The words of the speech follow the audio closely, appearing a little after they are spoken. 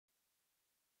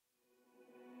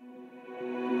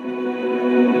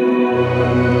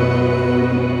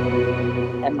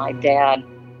dad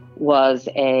was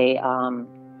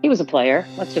he was a player.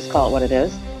 Let's just call it what it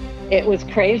is. It was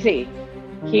crazy.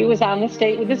 He was on the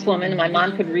state with this woman, and my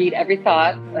mom could read every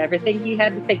thought, everything he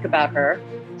had to think about her.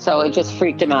 So it just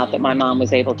freaked him out that my mom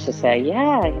was able to say,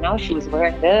 yeah, she was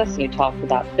wearing this, and you talked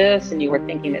about this, and you were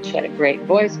thinking that she had a great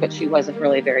voice, but she wasn't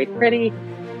really very pretty.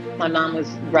 My mom was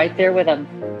right there with him.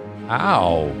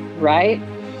 Ow. Right?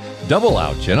 Double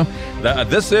ouch,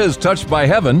 This is Touched by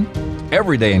Heaven,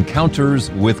 everyday encounters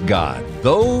with God.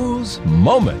 Those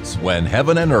moments when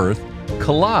heaven and earth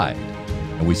collide.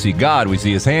 And we see God, we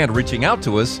see his hand reaching out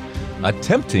to us,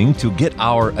 attempting to get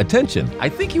our attention. I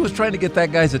think he was trying to get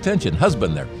that guy's attention,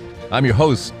 husband there. I'm your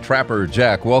host, Trapper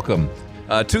Jack. Welcome.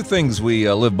 Two things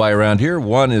we live by around here.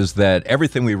 One is that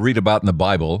everything we read about in the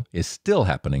Bible is still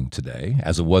happening today,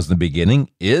 as it was in the beginning,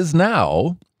 is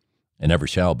now, and ever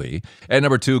shall be. And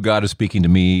number two, God is speaking to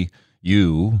me,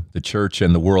 you, the church,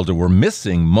 and the world, and we're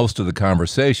missing most of the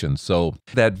conversation. So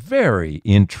that very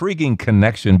intriguing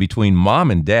connection between mom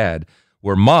and dad,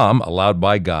 where mom allowed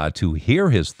by God to hear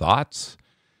his thoughts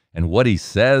and what he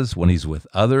says when he's with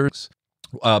others.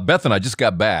 Beth and I just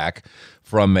got back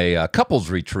from a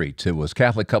couples retreat. It was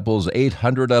Catholic couples,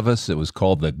 800 of us. It was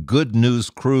called the Good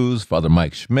News Cruise, Father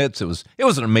Mike Schmitz. It was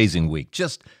an amazing week,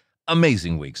 just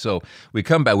amazing week. So we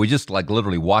come back, we just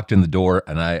literally walked in the door,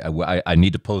 and I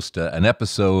need to post an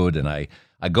episode, and I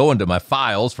go into my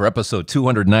files for episode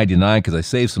 299 because I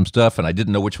saved some stuff and I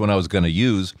didn't know which one I was going to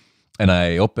use. And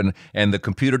I open, and the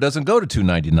computer doesn't go to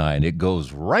 299. It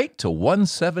goes right to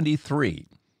 173.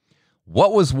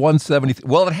 What was 173?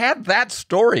 Well, it had that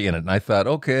story in it. And I thought,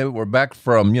 okay, we're back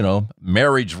from,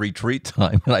 marriage retreat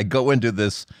time. And I go into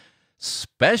this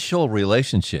special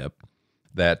relationship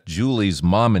that Julie's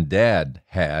mom and dad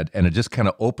had. And it just kind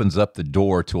of opens up the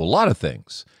door to a lot of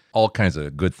things. All kinds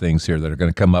of good things here that are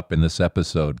going to come up in this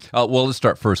episode. Well, let's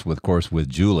start first, of course, with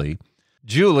Julie.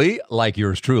 Julie, like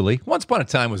yours truly, once upon a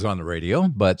time was on the radio,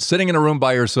 but sitting in a room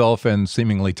by herself and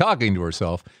seemingly talking to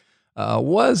herself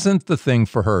wasn't the thing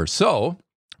for her. So,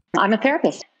 I'm a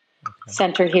therapist,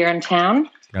 centered here in town.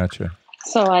 Gotcha.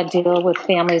 So I deal with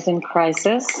families in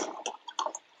crisis.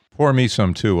 Pour me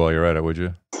some too while you're at it, would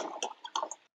you?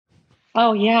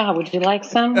 Oh, yeah. Would you like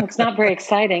some? It's not very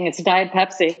exciting. It's Diet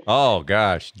Pepsi. Oh,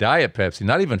 gosh. Diet Pepsi.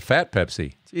 Not even Fat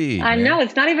Pepsi. Gee, I know.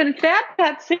 It's not even Fat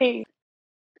Pepsi.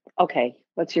 Okay,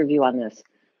 what's your view on this?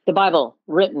 The Bible,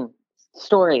 written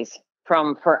stories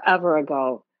from forever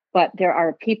ago, but there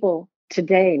are people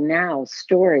today now,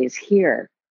 stories here.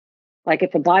 Like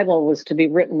if the Bible was to be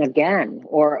written again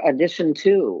or addition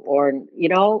to, or,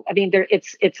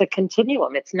 it's a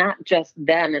continuum. It's not just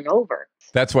then and over.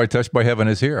 That's why Touched by Heaven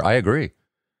is here. I agree.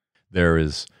 There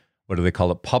is, what do they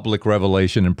call it? Public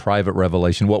revelation and private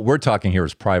revelation. What we're talking here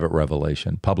is private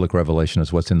revelation. Public revelation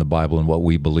is what's in the Bible and what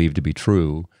we believe to be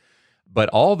true. But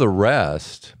all the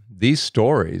rest, these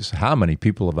stories, how many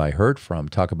people have I heard from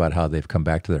talk about how they've come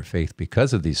back to their faith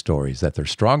because of these stories, that they're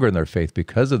stronger in their faith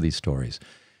because of these stories?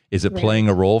 Is it playing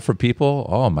a role for people?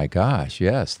 Oh, my gosh,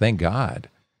 yes. Thank God.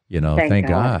 Thank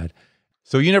God.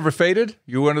 So you never faded?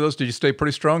 You were one of those, did you stay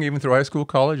pretty strong even through high school,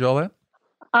 college, all that?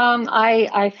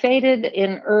 I faded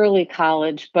in early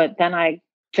college, but then I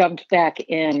jumped back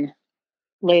in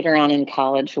later on in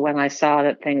college when I saw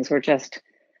that things were just...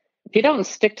 If you don't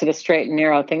stick to the straight and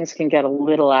narrow, things can get a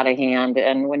little out of hand.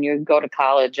 And when you go to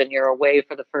college and you're away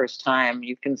for the first time,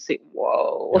 you can see,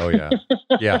 whoa. Oh, yeah.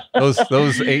 Yeah.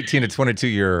 Those 18 to 22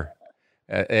 year,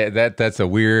 that's a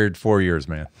weird 4 years,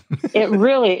 man. It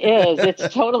really is. It's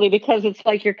totally, because it's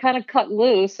like you're kind of cut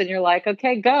loose and you're like,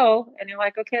 okay, go. And you're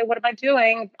like, okay, what am I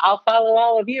doing? I'll follow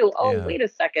all of you. Oh, wait a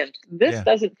second. This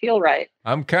doesn't feel right.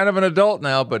 I'm kind of an adult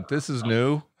now, but this is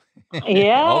new.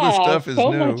 Yeah, all this stuff is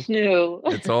so new. Much new.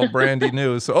 It's all brandy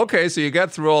new. So, okay, so you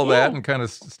got through all that and kind of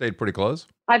stayed pretty close.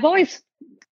 I've always,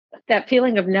 that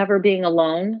feeling of never being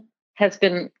alone has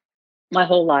been my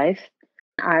whole life.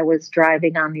 I was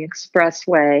driving on the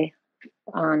expressway,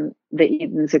 on the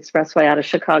Edens Expressway out of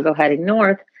Chicago heading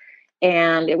north,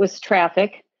 and it was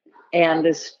traffic, and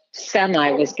this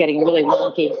semi was getting really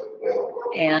wonky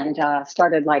and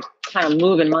started kind of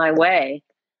moving my way.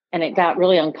 And it got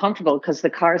really uncomfortable because the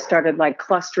car started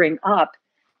clustering up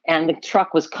and the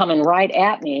truck was coming right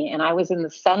at me. And I was in the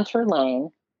center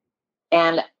lane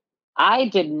and I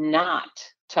did not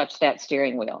touch that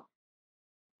steering wheel.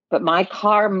 But my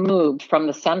car moved from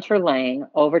the center lane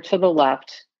over to the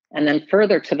left and then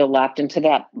further to the left into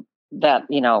that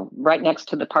right next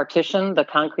to the partition, the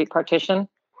concrete partition,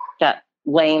 that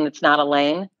lane that's not a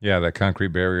lane. Yeah, that concrete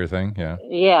barrier thing. Yeah.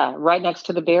 Yeah, right next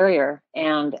to the barrier.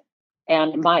 And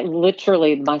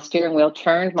my steering wheel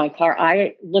turned my car.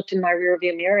 I looked in my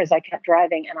rearview mirror as I kept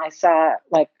driving and I saw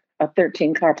a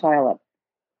 13-car pileup.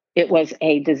 It was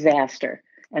a disaster.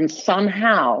 And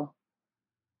somehow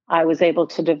I was able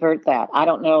to divert that. I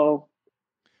don't know.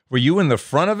 Were you in the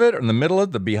front of it or in the middle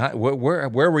of the behind? Where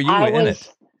were you in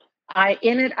it?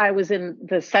 I was in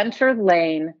the center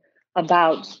lane,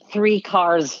 about 3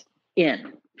 cars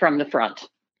in from the front.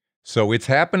 So it's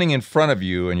happening in front of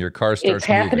you and your car starts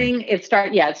moving. It's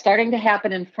starting to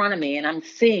happen in front of me, and I'm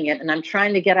seeing it, and I'm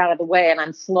trying to get out of the way, and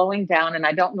I'm slowing down, and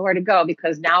I don't know where to go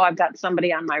because now I've got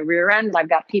somebody on my rear end. I've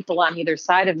got people on either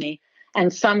side of me,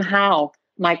 and somehow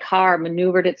my car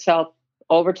maneuvered itself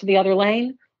over to the other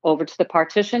lane, over to the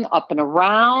partition, up and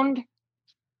around.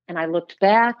 And I looked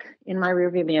back in my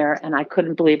rearview mirror, and I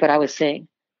couldn't believe what I was seeing.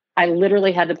 I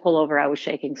literally had to pull over. I was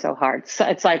shaking so hard. So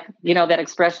it's like, that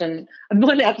expression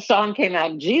when that song came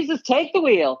out, Jesus, take the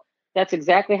wheel. That's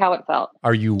exactly how it felt.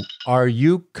 Are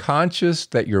you conscious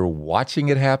that you're watching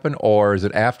it happen, or is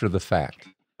it after the fact?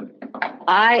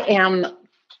 I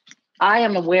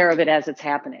am aware of it as it's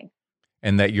happening.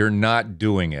 And that you're not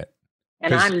doing it.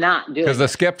 And I'm not doing it. Because the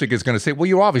skeptic is going to say, well,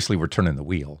 you obviously were turning the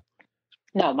wheel.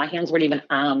 No, my hands weren't even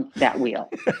on that wheel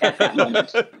at that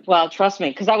moment. Well, trust me,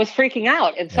 because I was freaking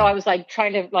out. And so I was like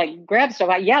trying to grab stuff.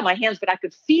 My hands, but I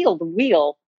could feel the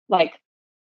wheel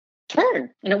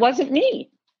turn, and it wasn't me.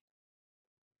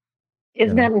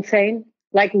 Isn't that insane?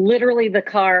 Like literally the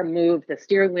car moved, the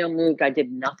steering wheel moved. I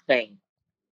did nothing.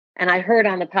 And I heard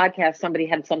on the podcast somebody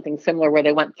had something similar where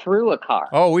they went through a car.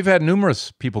 Oh, we've had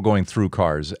numerous people going through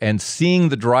cars and seeing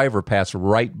the driver pass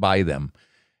right by them.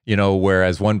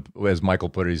 Whereas as Michael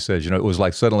put it, he says, it was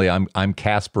like suddenly I'm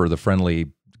Casper, the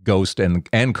friendly ghost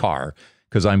and car,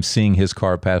 because I'm seeing his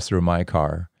car pass through my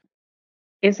car.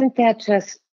 Isn't that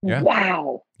just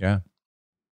wow? Yeah.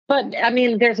 But I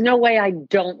mean, there's no way I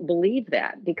don't believe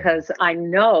that, because I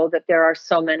know that there are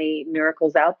so many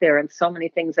miracles out there and so many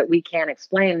things that we can't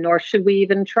explain, nor should we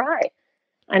even try.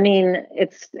 I mean,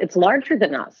 it's larger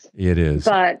than us. It is.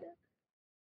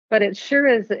 But it sure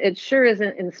is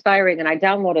inspiring. And I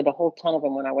downloaded a whole ton of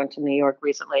them when I went to New York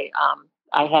recently.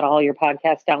 I had all your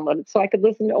podcasts downloaded so I could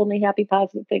listen to only happy,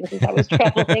 positive things as I was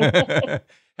traveling.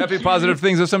 Happy, positive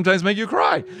things that sometimes make you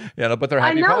cry. But they're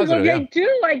happy, positive. I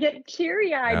do. I get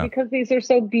teary-eyed because these are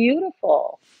so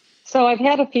beautiful. So I've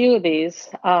had a few of these.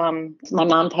 My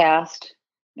mom passed,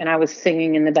 and I was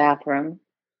singing in the bathroom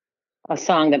a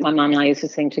song that my mom and I used to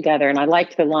sing together. And I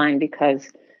liked the line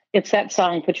because it's that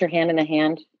song, Put Your Hand in the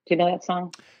Hand. Do you know that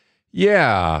song?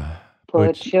 Yeah.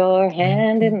 Put your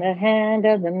hand in the hand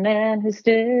of the man who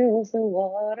stills the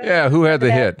water. Yeah, who had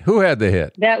the hit?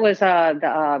 That was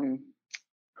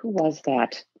who was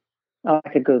that? Oh, I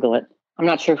could Google it. I'm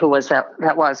not sure who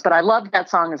that was, but I loved that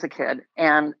song as a kid.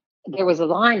 And there was a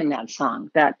line in that song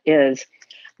that is,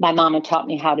 my mama taught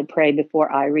me how to pray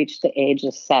before I reached the age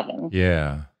of 7.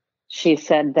 Yeah. She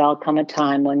said, there'll come a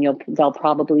time when there'll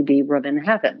probably be room in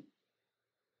heaven.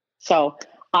 So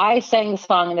I sang the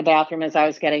song in the bathroom as I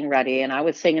was getting ready, and I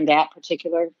was singing that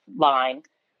particular line.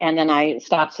 And then I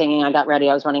stopped singing. I got ready.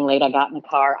 I was running late. I got in the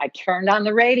car. I turned on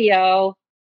the radio,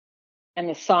 and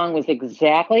the song was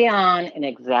exactly on in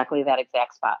exactly that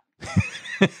exact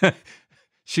spot.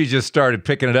 She just started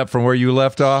picking it up from where you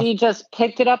left off? She just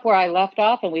picked it up where I left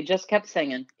off, and we just kept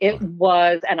singing. It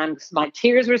was, and my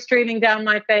tears were streaming down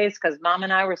my face because Mom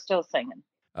and I were still singing.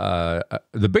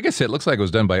 The biggest hit looks like it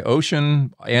was done by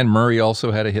Ocean. Anne Murray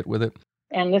also had a hit with it.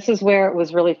 And this is where it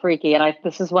was really freaky. And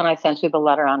this is when I sent you the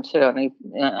letter on too.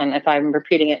 And if I'm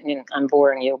repeating it, I'm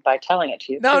boring you by telling it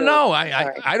to you. No.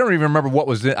 I don't even remember what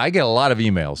was it. I get a lot of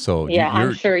emails. So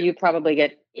I'm sure you probably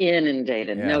get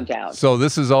inundated, no doubt. So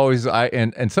this is always,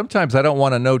 and sometimes I don't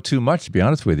want to know too much, to be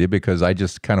honest with you, because I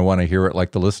just kind of want to hear it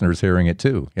like the listeners hearing it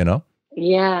too,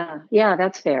 Yeah,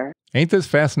 that's fair. Ain't this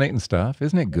fascinating stuff?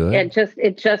 Isn't it good?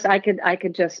 I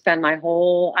could just spend I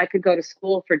could go to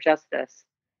school for just this.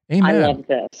 Amen. I love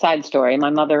this. Side story. My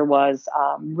mother was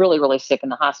really, really sick in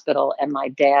the hospital, and my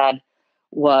dad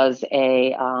was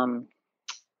he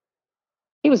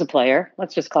was a player.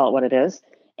 Let's just call it what it is.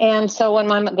 And so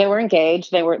when they were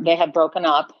engaged, they had broken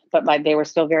up, but they were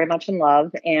still very much in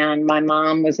love. And my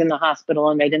mom was in the hospital,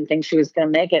 and they didn't think she was going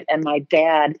to make it. And my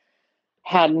dad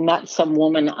had met some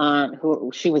woman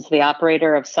she was the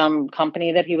operator of some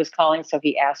company that he was calling. So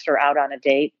he asked her out on a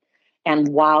date. And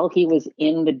while he was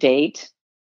in the date,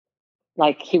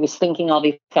 he was thinking all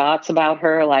these thoughts about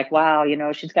her, wow,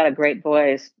 she's got a great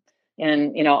voice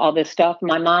and, all this stuff.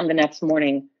 My mom the next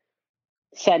morning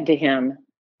said to him,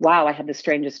 wow, I had the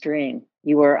strangest dream.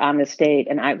 You were on this date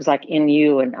and I was in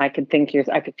you, and I could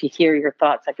hear your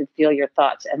thoughts. I could feel your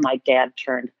thoughts. And my dad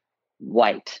turned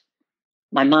white.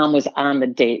 My mom was on the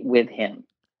date with him.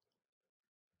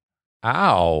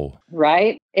 Ow.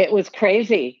 right? It was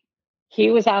crazy. He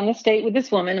was on this date with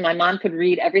this woman, and my mom could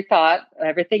read every thought,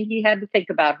 everything he had to think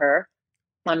about her.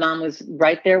 My mom was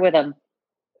right there with him.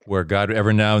 Where God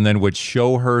every now and then would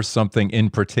show her something in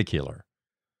particular.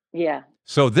 Yeah.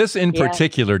 So this in Yeah.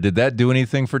 particular, did that do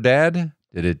anything for Dad?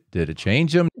 Did it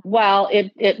change him? Well,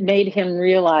 it made him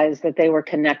realize that they were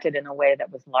connected in a way that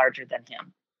was larger than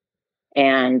him.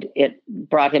 And it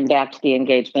brought him back to the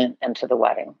engagement and to the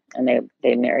wedding. And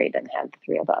they married and had the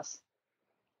three of us.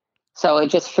 So it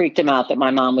just freaked him out that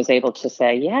my mom was able to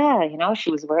say, yeah, she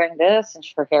was wearing this and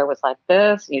her hair was like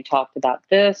this. And you talked about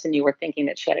this and you were thinking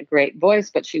that she had a great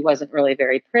voice, but she wasn't really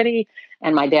very pretty.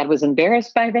 And my dad was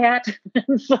embarrassed by that.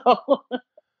 So,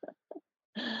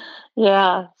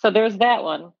 yeah. So there's that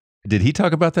one. Did he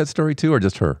talk about that story too, or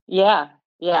just her? Yeah.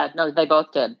 Yeah. No, they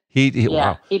both did.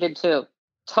 Wow. He did too.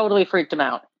 Totally freaked him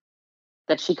out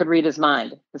that she could read his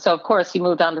mind. So, of course, he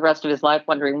moved on the rest of his life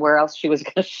wondering where else she was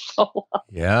going to show up.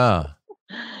 Yeah.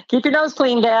 Keep your nose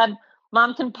clean, Dad.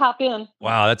 Mom can pop in.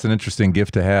 Wow, that's an interesting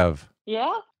gift to have.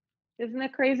 Yeah. Isn't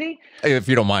that crazy? If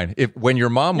you don't mind, when your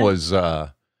mom was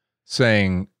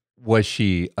saying, was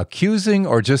she accusing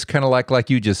or just kind of like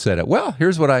you just said it? Well,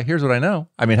 here's what I know.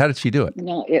 I mean, how did she do it?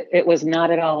 No, it was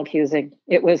not at all accusing.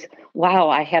 It was, wow,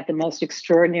 I had the most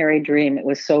extraordinary dream. It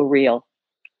was so real.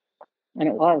 And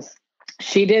it was.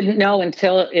 She didn't know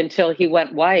until he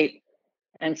went white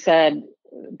and said,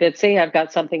 Bitsy, I've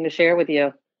got something to share with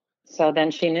you. So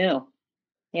then she knew.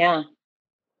 Yeah.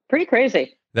 Pretty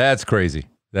crazy. That's crazy.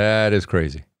 That is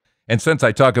crazy. And since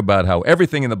I talk about how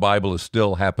everything in the Bible is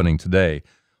still happening today,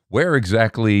 where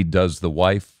exactly does the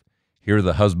wife hear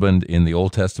the husband in the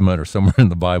Old Testament or somewhere in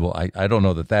the Bible? I don't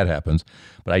know that happens.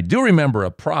 But I do remember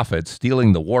a prophet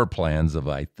stealing the war plans of,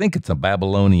 I think it's a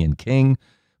Babylonian king,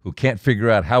 who can't figure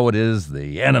out how it is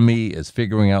the enemy is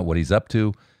figuring out what he's up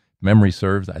to. Memory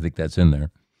serves, I think that's in there.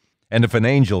 And if an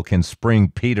angel can spring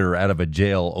Peter out of a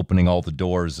jail, opening all the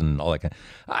doors and all that,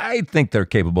 I think they're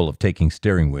capable of taking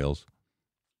steering wheels.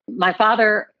 My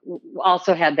father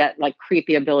also had that like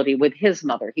creepy ability with his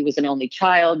mother. He was an only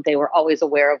child. They were always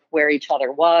aware of where each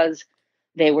other was.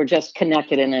 They were just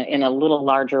connected in a little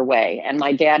larger way. And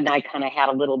my dad and I kind of had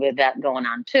a little bit of that going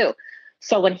on too.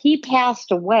 So when he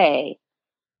passed away,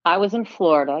 I was in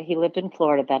Florida. He lived in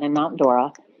Florida then in Mount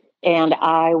Dora. And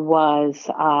I was,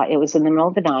 it was in the middle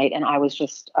of the night and I was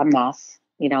just a mess.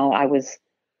 It was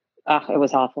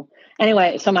awful.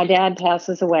 Anyway, so my dad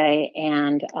passes away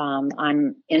and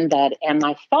I'm in bed and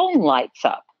my phone lights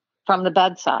up from the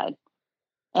bedside.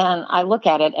 And I look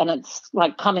at it and it's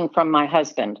like coming from my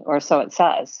husband, or so it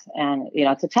says. And,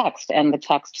 it's a text. And the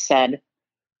text said,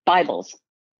 Bibles.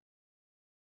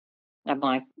 I'm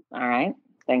like, all right.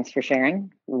 Thanks for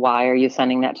sharing. Why are you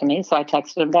sending that to me? So I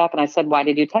texted him back and I said, why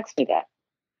did you text me that?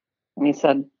 And he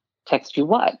said, text you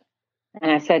what?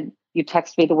 And I said, you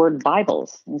text me the word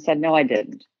Bibles. And he said, no, I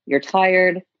didn't. You're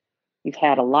tired. You've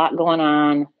had a lot going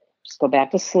on. Just go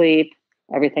back to sleep.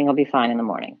 Everything will be fine in the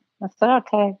morning. I said,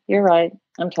 okay, you're right.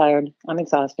 I'm tired. I'm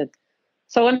exhausted.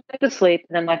 So I went back to sleep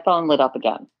and then my phone lit up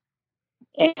again.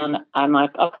 And I'm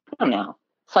like, oh, come on now.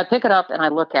 So I pick it up and I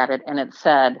look at it and it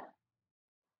said,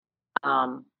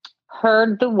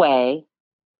 heard the way,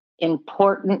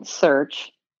 important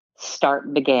search,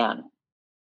 start began.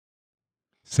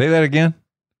 Say that again.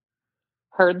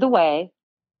 Heard the way,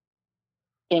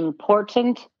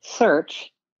 important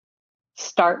search,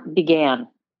 start began.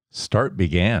 Start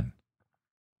began.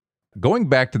 Going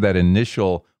back to that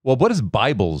initial, what is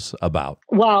Bibles about?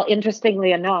 Well,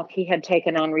 interestingly enough, he had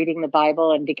taken on reading the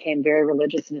Bible and became very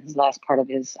religious in his last part of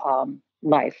his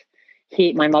life.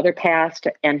 My mother passed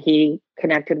and he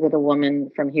connected with a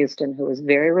woman from Houston who was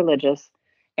very religious.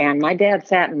 And my dad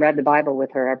sat and read the Bible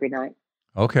with her every night.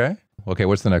 Okay.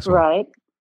 What's the next one? Right.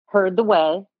 Heard the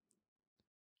way.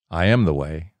 I am the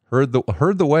way. Heard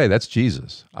the way. That's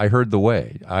Jesus. I heard the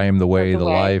way. I am the way, the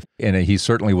life. And he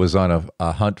certainly was on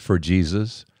a hunt for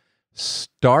Jesus.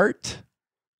 Start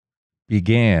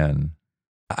began.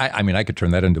 I mean, I could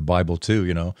turn that into Bible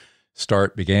too,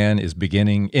 Start began is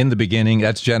beginning, in the beginning.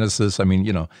 That's Genesis. I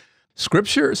mean,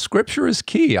 Scripture is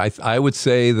key. I would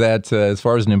say that as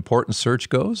far as an important search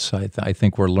goes, I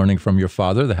think we're learning from your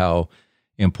father how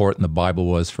important the Bible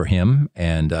was for him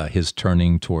and his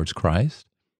turning towards Christ.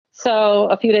 So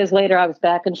a few days later, I was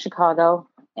back in Chicago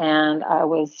and I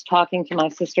was talking to my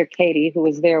sister, Katie, who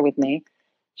was there with me.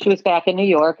 She was back in New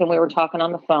York and we were talking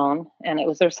on the phone and it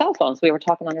was their cell phones. We were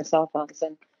talking on their cell phones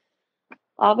and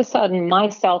all of a sudden, my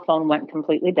cell phone went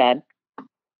completely dead.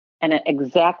 And at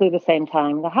exactly the same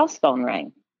time, the house phone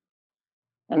rang.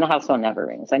 And the house phone never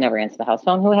rings. I never answer the house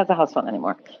phone. Who has a house phone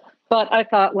anymore? But I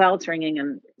thought, well, it's ringing.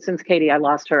 And since Katie, I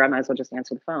lost her, I might as well just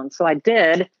answer the phone. So I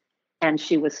did. And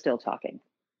she was still talking.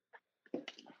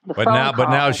 But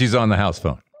now she's on the house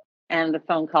phone. And the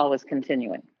phone call was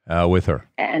continuing. With her.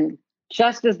 And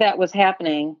just as that was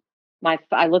happening,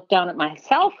 I looked down at my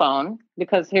cell phone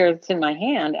because here it's in my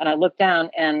hand. And I looked down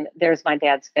and there's my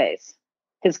dad's face.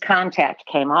 His contact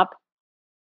came up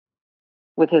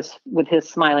with his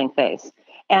smiling face.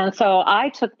 And so I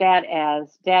took that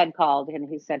as Dad called and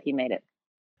he said he made it.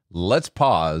 Let's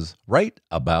pause right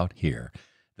about here.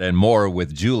 Then more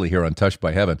with Julie here on Touched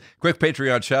by Heaven. Quick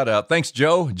Patreon shout out. Thanks,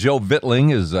 Joe. Joe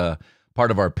Vittling is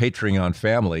part of our Patreon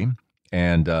family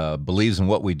and believes in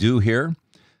what we do here,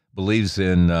 believes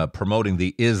in promoting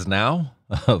the is now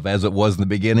of as it was in the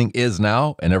beginning, is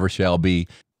now, and ever shall be.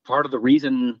 Part of the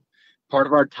reason, part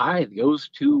of our tithe goes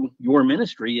to your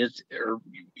ministry or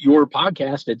your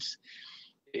podcast.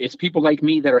 It's people like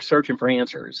me that are searching for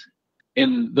answers,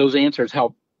 and those answers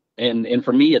help. And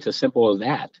for me, it's as simple as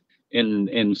that.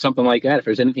 And something like that, if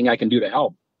there's anything I can do to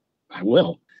help, I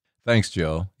will. Thanks,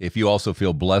 Joe. If you also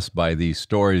feel blessed by these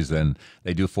stories, then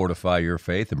they do fortify your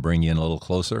faith and bring you in a little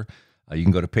closer. You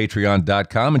can go to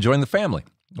patreon.com and join the family,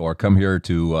 or come here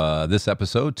to this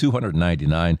episode,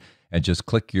 299, and just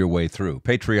click your way through.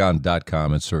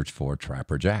 Patreon.com and search for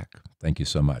Trapper Jack. Thank you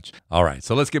so much. All right,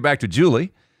 so let's get back to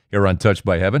Julie here on Touched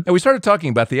by Heaven. And we started talking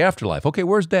about the afterlife. Okay,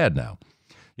 where's Dad now?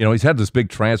 You know, he's had this big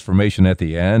transformation at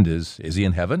the end. Is he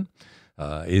in heaven?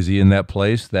 Is he in that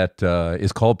place that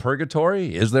is called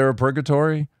purgatory? Is there a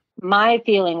purgatory? My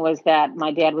feeling was that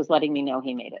my dad was letting me know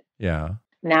he made it. Yeah.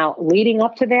 Now, leading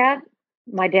up to that,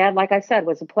 my dad, like I said,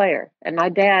 was a player. And my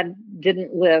dad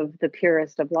didn't live the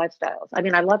purest of lifestyles. I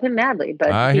mean, I love him madly,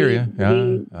 but I hear you.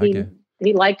 Yeah,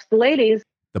 he liked the ladies.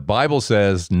 The Bible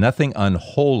says nothing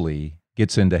unholy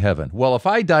gets into heaven. Well, if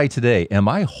I die today, am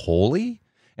I holy?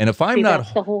 And if I'm not,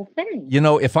 that's the whole thing. You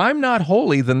know, if I'm not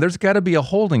holy, then there's got to be a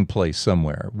holding place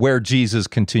somewhere where Jesus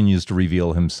continues to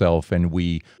reveal himself, and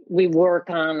we work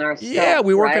on ourselves. Yeah,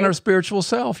 we work right? on our spiritual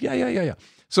self. Yeah.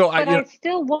 So I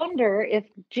still wonder, if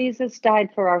Jesus died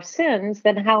for our sins,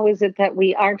 then how is it that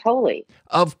we aren't holy?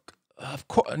 Of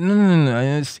course,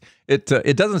 no.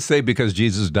 It doesn't say because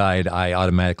Jesus died, I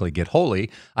automatically get holy.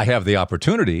 I have the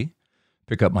opportunity.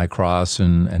 Pick up my cross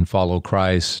and follow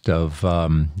Christ, of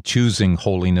choosing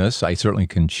holiness. I certainly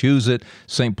can choose it.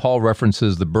 St. Paul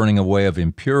references the burning away of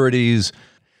impurities.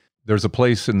 There's a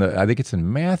place I think it's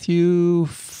in Matthew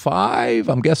 5,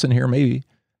 I'm guessing here maybe.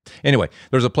 Anyway,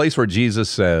 there's a place where Jesus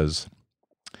says,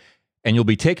 and you'll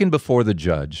be taken before the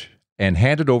judge and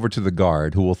handed over to the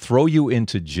guard, who will throw you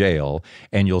into jail,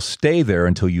 and you'll stay there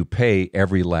until you pay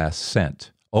every last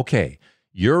cent. Okay.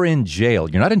 You're in jail.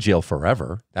 You're not in jail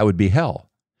forever. That would be hell.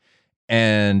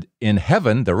 And in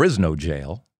heaven, there is no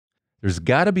jail. There's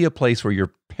got to be a place where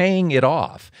you're paying it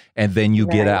off, and then you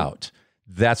get out.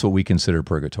 That's what we consider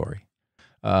purgatory.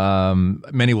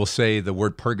 Many will say the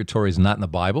word purgatory is not in the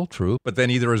Bible, true, but then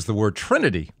either is the word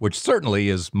Trinity, which certainly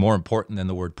is more important than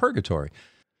the word purgatory.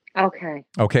 Okay.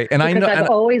 And I've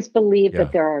always believed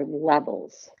that there are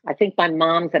levels. I think my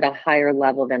mom's at a higher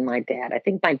level than my dad. I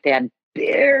think my dad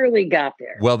barely got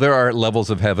there. Well, there are levels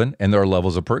of heaven and there are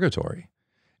levels of purgatory.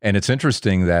 And it's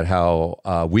interesting that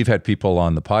how we've had people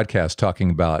on the podcast talking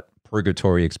about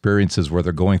purgatory experiences where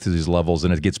they're going through these levels,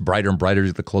 and it gets brighter and brighter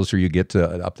the closer you get to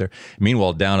up there.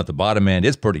 Meanwhile, down at the bottom end,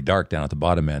 it's pretty dark down at the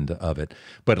bottom end of it.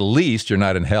 But at least you're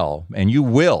not in hell, and you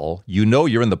know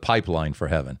you're in the pipeline for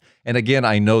heaven. And again,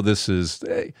 I know this is,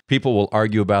 people will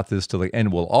argue about this till the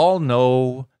end. We'll all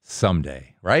know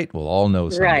someday, right? We'll all know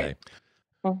someday.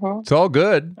 Right. It's all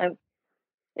good.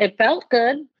 It felt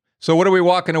good. So what are we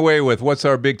walking away with? What's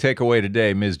our big takeaway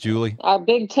today, Ms. Julie? Our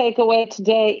big takeaway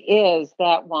today is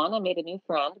that, one, I made a new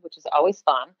friend, which is always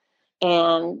fun.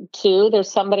 And two,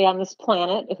 there's somebody on this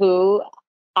planet who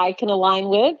I can align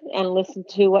with and listen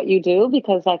to what you do,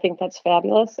 because I think that's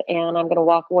fabulous. And I'm going to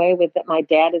walk away with that my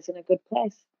dad is in a good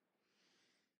place.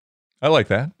 I like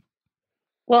that.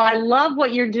 Well, I love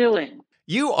what you're doing.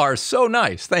 You are so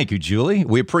nice. Thank you, Julie.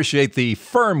 We appreciate the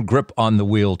firm grip on the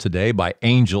wheel today by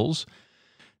angels.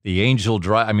 The angel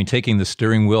taking the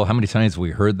steering wheel. How many times have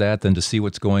we heard that? Then to see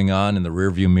what's going on in the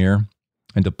rearview mirror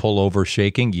and to pull over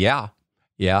shaking. Yeah,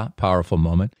 powerful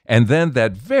moment. And then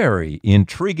that very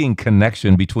intriguing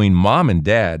connection between mom and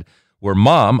dad, where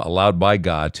mom allowed by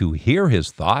God to hear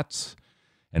his thoughts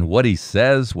and what he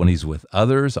says when he's with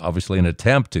others, obviously an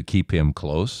attempt to keep him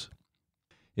close.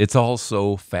 It's all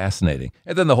so fascinating.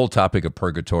 And then the whole topic of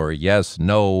purgatory, yes,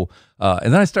 no.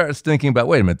 And then I started thinking about,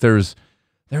 wait a minute, there's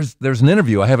an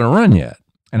interview I haven't run yet.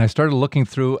 And I started looking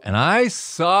through, and I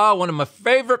saw one of my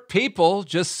favorite people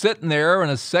just sitting there in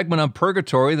a segment on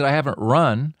purgatory that I haven't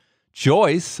run.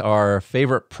 Joyce, our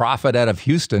favorite prophet out of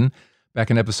Houston,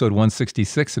 back in episode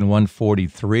 166 and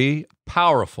 143.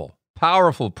 Powerful,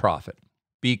 powerful prophet.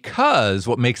 Because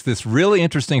what makes this really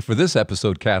interesting for this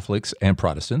episode, Catholics and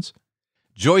Protestants,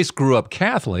 Joyce grew up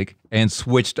Catholic and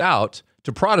switched out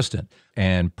to Protestant.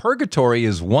 And purgatory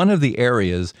is one of the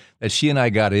areas that she and I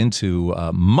got into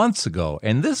months ago.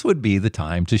 And this would be the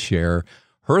time to share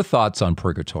her thoughts on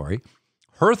purgatory,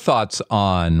 her thoughts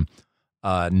on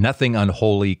nothing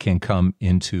unholy can come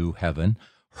into heaven,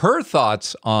 her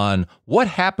thoughts on what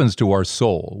happens to our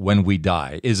soul when we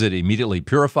die. Is it immediately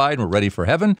purified and we're ready for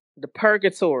heaven? The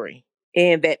purgatory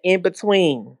and that in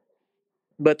between.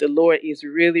 But the Lord is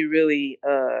really, really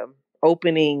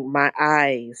opening my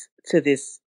eyes to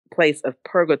this place of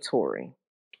purgatory.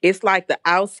 It's like the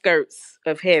outskirts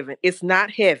of heaven. It's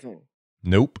not heaven.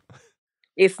 Nope.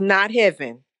 It's not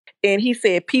heaven. And he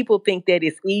said people think that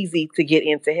it's easy to get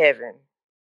into heaven.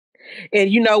 And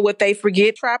you know what they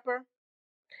forget, Trapper?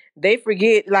 They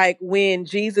forget, like, when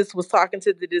Jesus was talking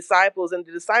to the disciples, and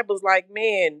the disciples like,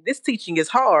 man, this teaching is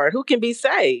hard. Who can be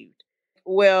saved?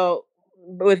 Well,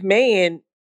 with man,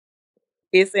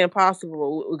 it's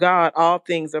impossible. With God, all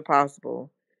things are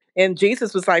possible. And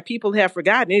Jesus was like, people have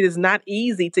forgotten it is not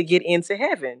easy to get into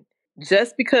heaven.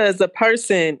 Just because a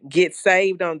person gets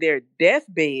saved on their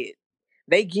deathbed,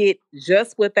 they get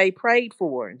just what they prayed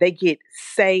for. They get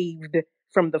saved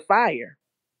from the fire.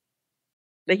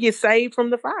 They get saved from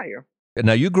the fire.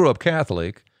 Now, you grew up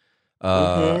Catholic.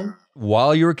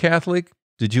 While you were Catholic,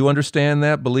 did you understand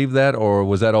that, believe that, or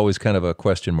was that always kind of a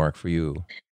question mark for you?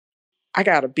 I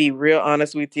got to be real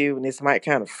honest with you, and this might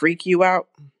kind of freak you out,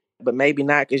 but maybe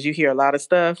not because you hear a lot of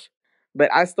stuff. But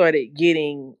I started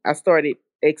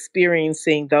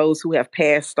experiencing those who have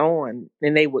passed on,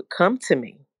 and they would come to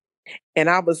me. And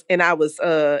I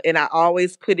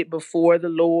always put it before the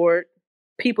Lord.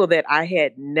 People that I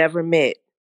had never met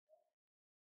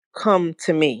come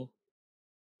to me.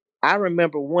 I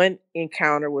remember one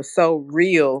encounter was so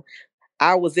real.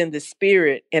 I was in the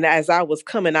spirit, and as I was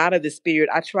coming out of the spirit,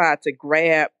 I tried to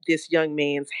grab this young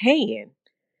man's hand.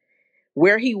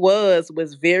 Where he was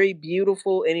very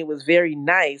beautiful and it was very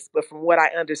nice, but from what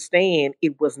I understand,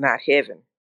 it was not heaven.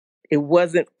 It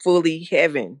wasn't fully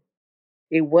heaven.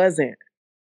 It wasn't.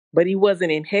 But he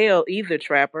wasn't in hell either,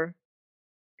 Trapper.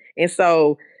 And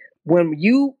so when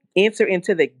you enter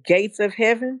into the gates of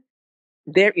heaven,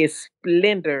 there is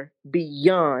splendor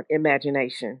beyond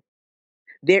imagination.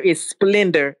 There is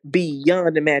splendor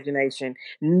beyond imagination.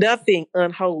 Nothing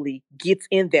unholy gets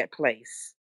in that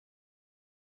place.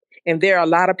 And there are a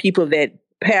lot of people that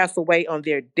pass away on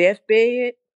their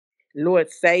deathbed. Lord,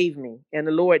 save me. And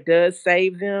the Lord does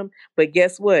save them. But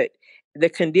guess what? The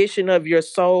condition of your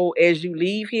soul as you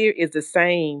leave here is the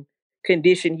same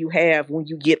condition you have when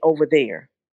you get over there.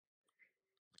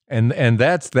 And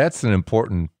that's an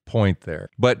important point there.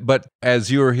 But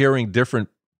as you're hearing different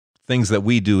things that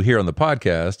we do here on the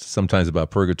podcast, sometimes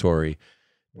about purgatory,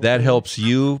 that helps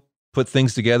you put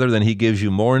things together, then he gives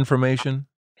you more information?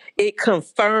 It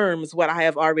confirms what I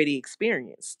have already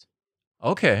experienced.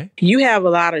 Okay. You have a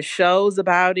lot of shows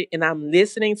about it, and I'm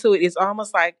listening to it. It's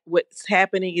almost like what's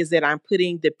happening is that I'm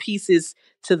putting the pieces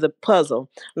to the puzzle,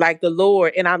 like the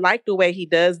Lord. And I like the way he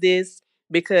does this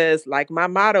because, like, my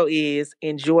motto is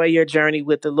enjoy your journey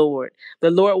with the Lord.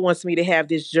 The Lord wants me to have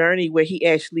this journey where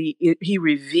he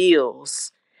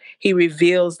reveals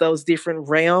those different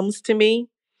realms to me.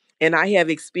 And I have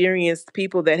experienced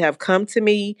people that have come to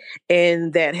me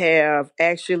and that have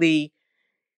actually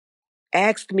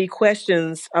asked me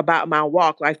questions about my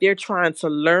walk. Like they're trying to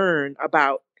learn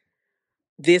about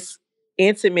this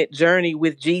intimate journey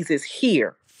with Jesus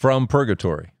here. From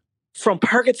purgatory. From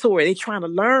purgatory. They're trying to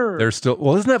learn. They're still,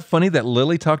 well, isn't that funny that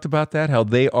Lily talked about that? How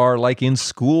they are like in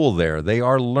school there. They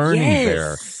are learning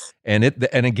there. And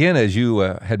again, as you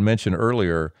had mentioned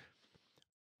earlier,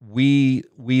 we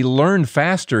learn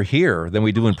faster here than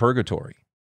we do in purgatory.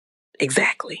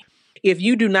 Exactly. If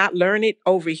you do not learn it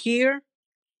over here,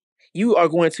 you are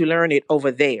going to learn it over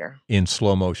there. In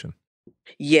slow motion.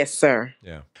 Yes, sir.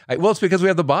 Yeah. Well, it's because we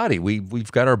have the body.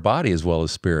 We've got our body as well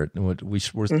as spirit.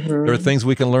 There are things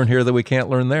we can learn here that we can't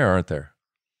learn there, aren't there?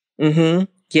 Mm-hmm.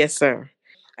 Yes, sir.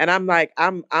 And I'm like,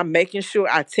 I'm making sure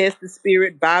I test the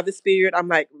spirit by the spirit. I'm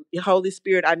like, Holy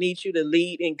Spirit, I need you to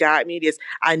lead and guide me.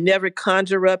 I never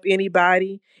conjure up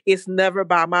anybody. It's never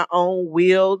by my own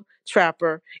will,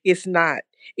 Trapper. It's not.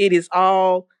 It is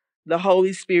all the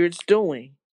Holy Spirit's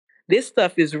doing. This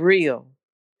stuff is real.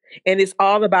 And it's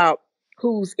all about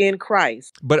who's in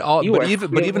Christ. But You are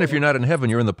even if you're not in heaven,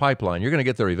 you're in the pipeline. You're going to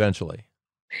get there eventually.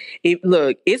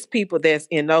 Look, it's people that's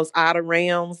in those outer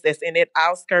realms, that's in that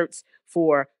outskirts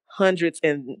for hundreds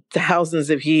and thousands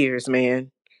of years,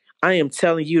 man. I am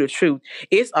telling you the truth.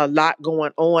 It's a lot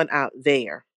going on out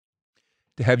there.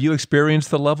 Have you experienced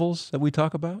the levels that we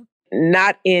talk about?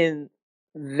 Not in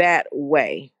that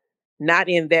way. Not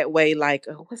in that way, like,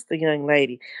 what's the young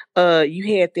lady?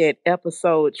 You had that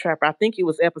episode, Trapper. I think it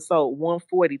was episode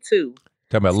 142.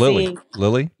 Talking about Lily.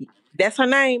 Lily? That's her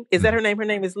name? Is that her name? Her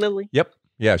name is Lily? Yep.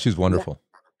 Yeah, she's wonderful.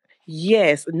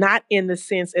 Yes, not in the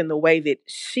sense, in the way that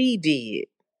she did.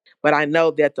 But I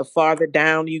know that the farther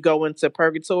down you go into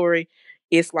purgatory,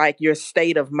 it's like your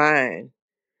state of mind.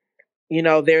 You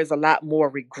know, there's a lot more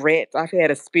regret. I've had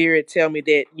a spirit tell me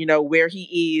that, you know, where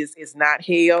he is not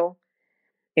hell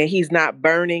and he's not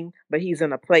burning, but he's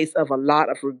in a place of a lot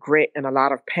of regret and a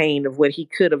lot of pain of what he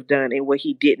could have done and what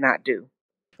he did not do.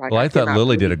 Well, I thought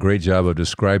Lily did a great job of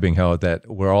describing how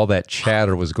where all that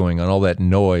chatter was going on, all that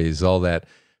noise, all that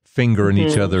finger in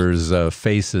each other's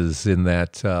faces, in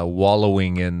that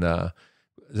wallowing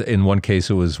in one case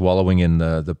it was wallowing in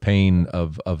the pain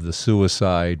of the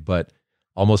suicide, but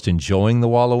almost enjoying the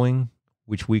wallowing,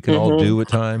 which we can all do at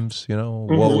times, you know,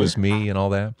 woe is me and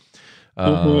all that.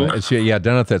 It's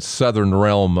down at that southern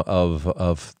realm of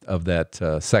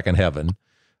that second heaven.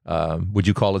 Would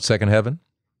you call it second heaven?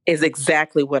 Is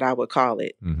exactly what I would call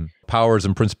it. Powers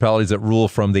and principalities that rule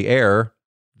from the air,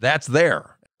 that's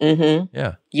there.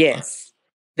 Yeah. Yes.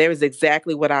 There is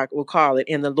exactly what I will call it.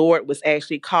 And the Lord was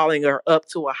actually calling her up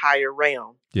to a higher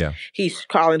realm. Yeah. He's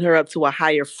calling her up to a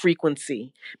higher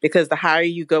frequency, because the higher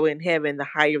you go in heaven, the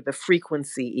higher the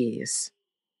frequency is.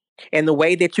 And the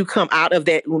way that you come out of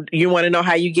that, you want to know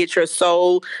how you get your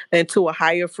soul into a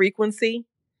higher frequency?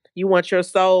 You want your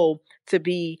soul to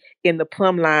be in the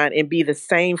plumb line and be the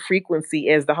same frequency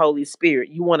as the Holy Spirit.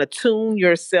 You want to tune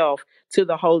yourself to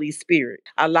the Holy Spirit,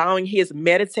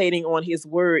 meditating on his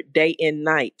word day and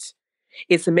night.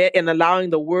 And allowing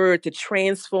the word to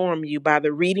transform you by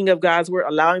the reading of God's word,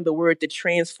 allowing the word to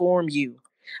transform you,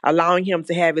 allowing him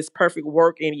to have his perfect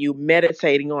work in you,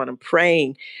 meditating on him,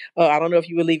 praying. I don't know if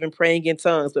you believe in praying in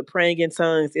tongues, but praying in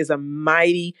tongues is a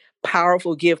mighty,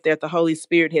 powerful gift that the Holy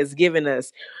Spirit has given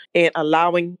us. And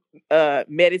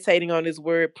meditating on his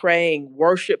word, praying,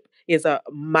 worship is a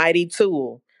mighty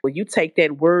tool. When you take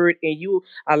that word and you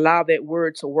allow that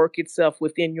word to work itself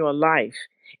within your life,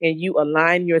 and you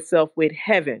align yourself with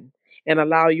heaven and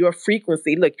allow your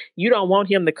frequency. Look, you don't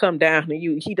want him to come down to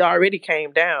you. He already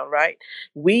came down, right?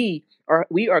 We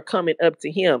are coming up to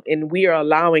him, and we are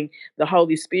allowing the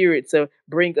Holy Spirit to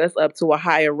bring us up to a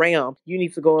higher realm. You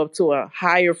need to go up to a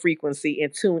higher frequency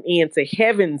and tune in to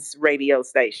heaven's radio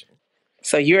station.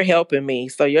 So you're helping me.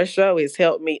 So your show has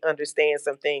helped me understand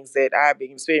some things that I've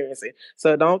been experiencing.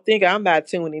 So don't think I'm not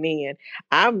tuning in.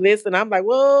 I'm listening. I'm like,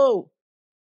 whoa.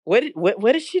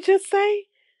 What did she just say?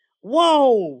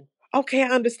 Whoa. Okay, I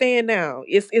understand now.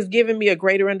 It's giving me a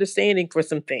greater understanding for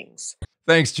some things.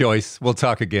 Thanks, Joyce. We'll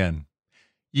talk again.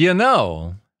 You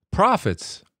know,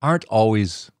 prophets aren't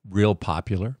always real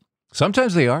popular.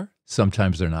 Sometimes they are,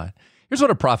 sometimes they're not. Here's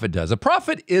what a prophet does. A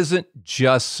prophet isn't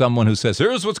just someone who says,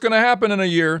 here's what's going to happen in a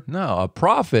year. No, a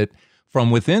prophet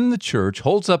from within the church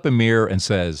holds up a mirror and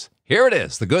says, here it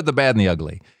is, the good, the bad, and the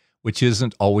ugly, which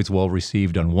isn't always well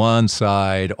received on one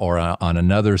side or on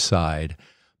another side.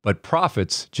 But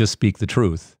prophets just speak the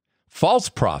truth. False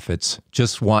prophets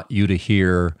just want you to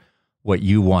hear what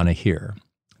you want to hear.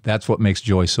 That's what makes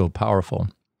Joyce so powerful.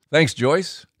 Thanks,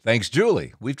 Joyce. Thanks,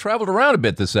 Julie. We've traveled around a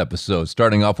bit this episode,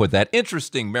 starting off with that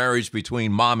interesting marriage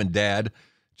between mom and dad,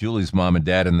 Julie's mom and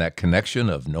dad, and that connection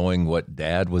of knowing what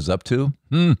dad was up to.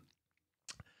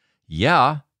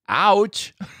 Yeah,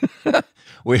 ouch.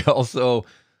 We also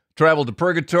traveled to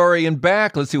purgatory and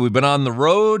back. Let's see, we've been on the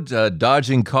road,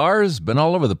 dodging cars, been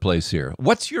all over the place here.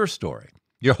 What's your story?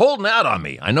 You're holding out on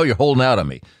me. I know you're holding out on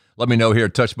me. Let me know here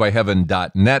at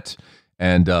touchedbyheaven.net,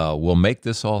 and we'll make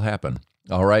this all happen.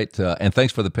 All right, and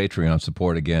thanks for the Patreon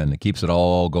support again. It keeps it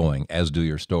all going, as do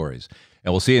your stories.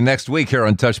 And we'll see you next week here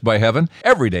on Touched by Heaven,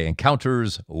 Everyday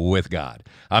Encounters with God.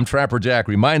 I'm Trapper Jack,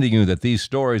 reminding you that these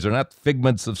stories are not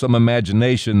figments of some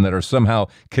imagination that are somehow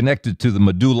connected to the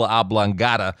medulla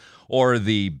oblongata or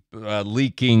the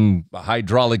leaking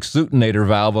hydraulic sutunator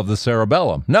valve of the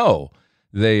cerebellum. No,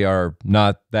 they are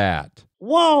not that.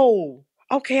 Whoa!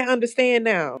 Okay, I understand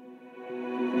now.